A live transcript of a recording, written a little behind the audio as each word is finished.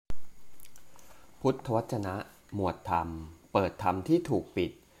พุทธวจนะ หมวดธรรม เปิดธรรมที่ถูกปิ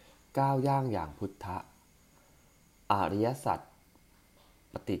ด ก้าวย่างอย่างพุทธะ อริยสัจ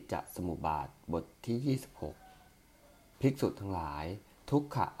ปฏิจจสมุปบาท บทที่ 26 ภิกษุทั้งหลาย ทุก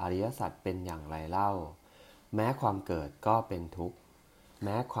ขอริยสัจเป็นอย่างไรเล่า แม้ความเกิดก็เป็นทุกข์ แ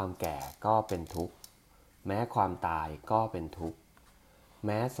ม้ความแก่ก็เป็นทุกข์ แม้ความตายก็เป็นทุกข์ แ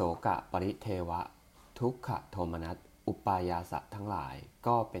ม้โสกะปริเทวะ ทุกขโทมนัส อุปายาสะทั้งหลาย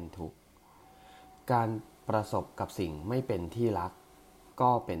ก็เป็นทุกข์ การประสบกับสิ่งไม่เป็นที่รัก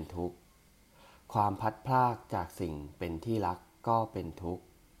ก็เป็นทุกข์ ความพัดพรากจากสิ่งเป็นที่รักก็เป็นทุกข์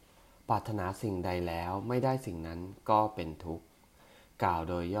ปรารถนาสิ่งใดแล้วไม่ได้สิ่งนั้นก็เป็นทุกข์ กล่าว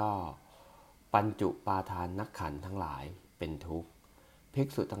โดยย่อ ปัญจุปาทานนักขันธ์ทั้งหลายเป็นทุกข์ ภิก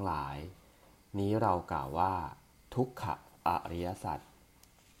ษุทั้งหลาย นี้เรากล่าวว่า ทุกขอริยสัจ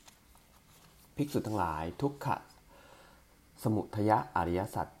ภิกษุทั้งหลาย ทุกขสมุทัยอริย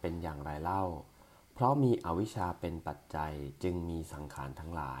สัจเป็นอย่างไรเล่า เพราะมีอวิชชาเป็นปัจจัยจึงมีสังขารทั้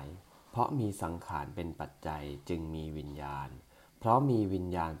งหลาย เพราะมีสังขารเป็นปัจจัยจึงมีวิญญาณ เพราะมีวิญ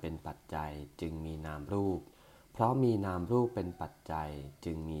ญาณเป็นปัจจัยจึงมีนามรูป เพราะมีนามรูปเป็นปัจจัย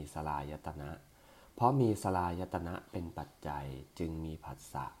จึงมีสลายตนะ เพราะมีสลายตนะเป็นปัจจัยจึงมีผัส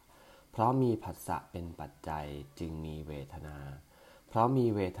สะ เพราะมีผัสสะเป็นปัจจัยจึงมีเวทนา เพราะมี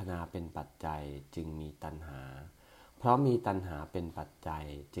เวทนาเป็นปัจจัยจึงมีตัณหา เพราะมีตัณหาเป็นปัจจัย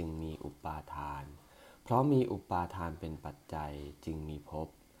จึงมีอุปาทาน เพราะมีอุปาทานเป็นปัจจัยจึงมีภพ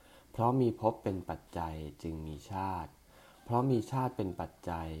เพราะมีภพเป็นปัจจัยจึงมีชาติ เพราะมีชาติเป็นปัจ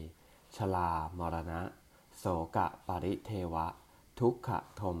จัยชรามรณะ โสกะปริเทวะ ทุกข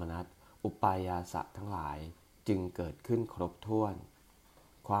โทมนัส อุปายาสะทั้งหลายจึงเกิดขึ้นครบถ้วน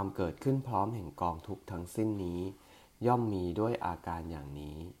ความเกิดขึ้นพร้อมแห่งกองทุกข์ทั้งสิ้นนี้ย่อมมีด้วยอาการอย่าง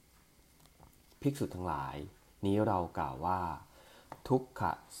นี้ ภิกษุทั้งหลาย นี้เรากล่าวว่า ทุกข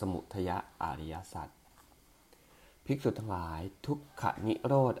สมุทัยอริยสัจ ภิกษุทั้งหลาย ทุกขนิ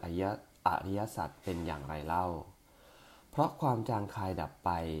โรธอริยสัจเป็นอย่างไรเล่า เพราะความจางคายดับไ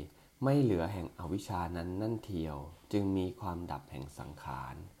ปไม่เหลือแห่งอวิชชานั้นนั่นเทียวจึงมีความดับแห่งสังขา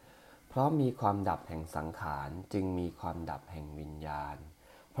ร เพราะมีความดับแห่งสังขารจึงมีความดับแห่งวิญญาณ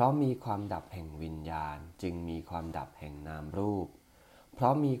เพราะมีความดับแห่งวิญญาณจึงมีความดับแห่งนามรูป เพรา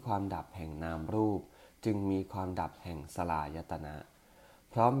ะมีความดับแห่งนามรูปจึงมีความดับแห่งสลายตนะ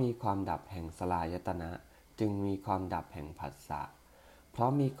เพราะมีความดับแห่งสลายตนะจึงมีความดับแห่งผัสสะ เพราะ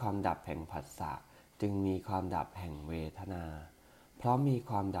มีความดับแห่งผัสสะจึงมีความดับแห่งเวทนา เพราะมี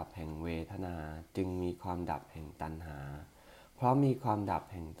ความดับแห่งเวทนาจึงมีความดับแห่งตัณหา เพราะมีความดับ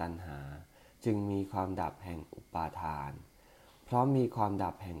แห่งตัณหาจึงมีความดับแห่งอุปาทาน เพราะมีความ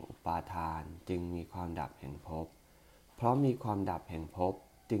ดับแห่งอุปาทานจึงมีความดับแห่งภพ เพราะมีความดับแห่งภพ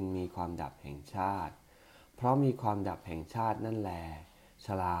จึงมีความดับแห่งชาติ เพราะมีความดับแห่งชาตินั่นแลช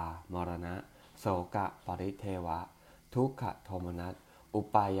รามรณะ โสกะปริเทวะ ทุกขโทมนัส อุ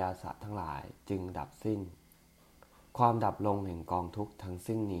ปายาสะทั้งหลายจึงดับสิ้น ความดับลงแห่งกองทุกข์ทั้ง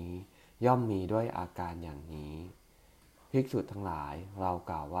สิ้นนี้ย่อมมีด้วยอาการอย่างนี้ ภิกษุทั้งหลาย เรา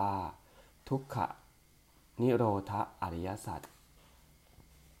กล่าวว่า ทุกขนิโรธอริยสัจ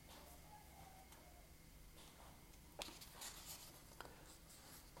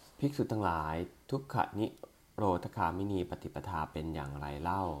ภิกษุทั้งหลาย ทุกขนิโรธคามินีปฏิปทาเป็นอย่างไรเ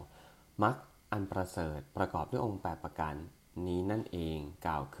ล่า มรรคอันประเสริฐประกอบด้วยองค์8ประการนี้นั่นเองก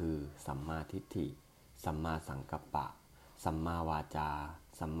ล่าวคือสัมมาทิฏฐิ สัมมาสังกัปปะ สัมมาวาจา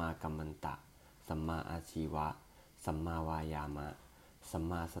สัมมากัมมันตะ สัมมาอาชีวะ สัมมาวายามะ สัม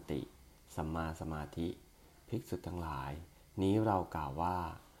มาสติ สัมมาสมาธิ ภิกษุทั้งหลาย นี้เรากล่าวว่า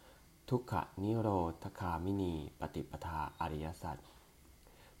ทุกขนิโรธคามินีปฏิปทาอริยสัจ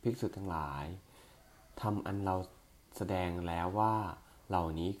ภิกษุทั้งหลายธรรมอันเราแสดงแล้วว่าเหล่า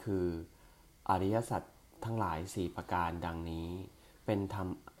นี้คืออริยสัจทั้งหลาย4ประการดังนี้เป็นธรรม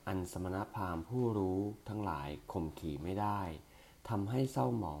อันสมณพราหมณ์ผู้รู้ทั้งหลายข่มขีไม่ได้ทำให้เศร้า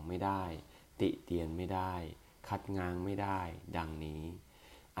หมองไม่ได้ติเตียนไม่ได้ขัดง้างไม่ได้ดังนี้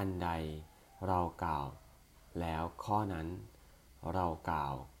อันใดเรากล่าวแล้วข้อนั้นเรากล่า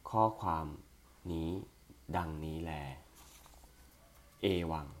วข้อความนี้ดังนี้แลเอ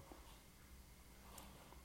วัง